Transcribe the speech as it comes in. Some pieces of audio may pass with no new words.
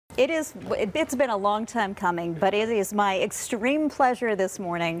It's been a long time coming, but it is my extreme pleasure this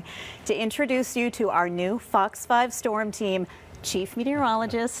morning to introduce you to our new Fox 5 Storm Team Chief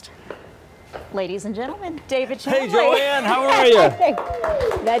Meteorologist. Ladies and gentlemen, David Chandley. Hey, Joanne, how are you?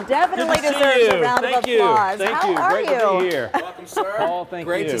 That definitely deserves a round of applause. Thank you. How are Great you? to be here. Welcome, sir. Paul, thank you.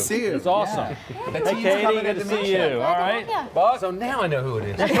 Great to see you. It's awesome. Yeah. Hey, Katie, good to see you. All right. Buck? So now I know who it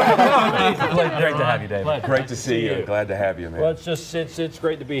is. Great to have you, David. Great to see you. Glad to have you, man. Well, it's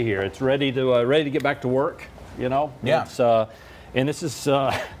great to be here. It's ready to get back to work. You know. Yeah. It's, and this is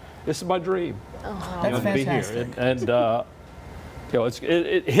my dream. Oh, that's To fantastic. be here. And you know,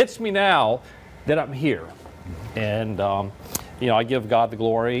 it hits me now that I'm here, and you know, I give God the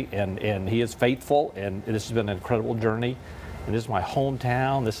glory, and He is faithful, and this has been an incredible journey, and this is my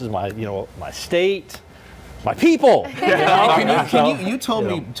hometown, this is my my state, my people. You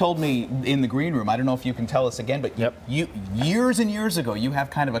told me in the green room. I don't know if you can tell us again, but you years and years ago, you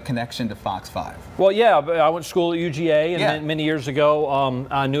have kind of a connection to Fox 5. Well, yeah, I went to school at UGA, and many years ago,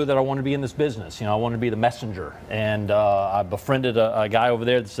 I knew that I wanted to be in this business. You know, I wanted to be the messenger, and I befriended a guy over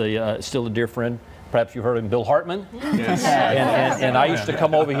there that's still a dear friend. Perhaps you've heard of him, Bill Hartman. Yes. And I used to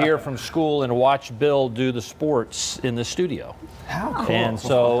come over here from school and watch Bill do the sports in the studio. How cool! And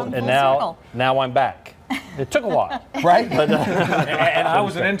so, and now I'm back. It took a while, right? But, and I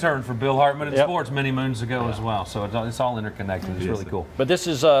was an intern for Bill Hartman in sports many moons ago as well, so it's all interconnected. It's really cool. But this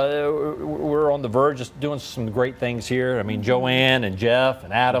is, we're on the verge of doing some great things here. I mean, Joanne and Jeff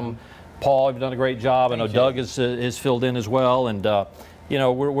and Adam, Paul have done a great job. I know Doug is filled in as well, and you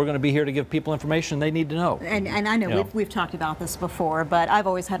know, we're going to be here to give people information they need to know. And I know we've talked about this before, but I've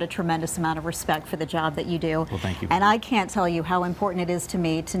always had a tremendous amount of respect for the job that you do. Well, thank you. And I can't tell you how important it is to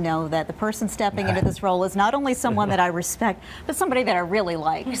me to know that the person stepping into this role is not only someone that I respect, but somebody that I really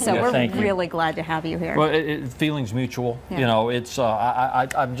like. So we're really glad to have you here. Well, feelings mutual. Yeah. You know, it's I'm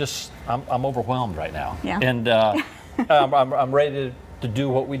overwhelmed right now. Yeah. And I'm ready to do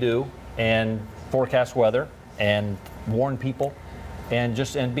what we do and forecast weather and warn people.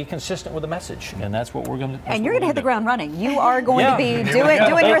 And be consistent with the message, and that's what we're going to. And you're going to hit the ground running. You are going to be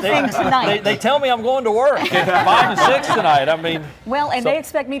doing your thing tonight. They tell me I'm going to work at 5 to 6 tonight. I mean. Well, and they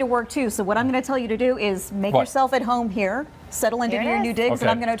expect me to work too. So what I'm going to tell you to do is make yourself at home here, settle into your new digs, and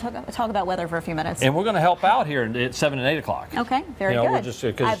I'm going to talk about weather for a few minutes. And we're going to help out here at 7 and 8 o'clock. Okay, very good. We're just,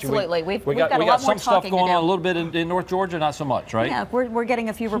 absolutely. We got some stuff going on a little bit in North Georgia, not so much, right? Yeah, we're getting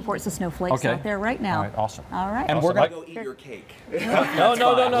a few reports of snowflakes out there right now. All right, awesome. All right. And we're going to go eat your cake. No,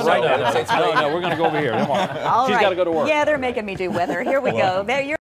 we're going to go over here. Come on. She's got to go to work. Yeah, they're making me do weather. Here we go.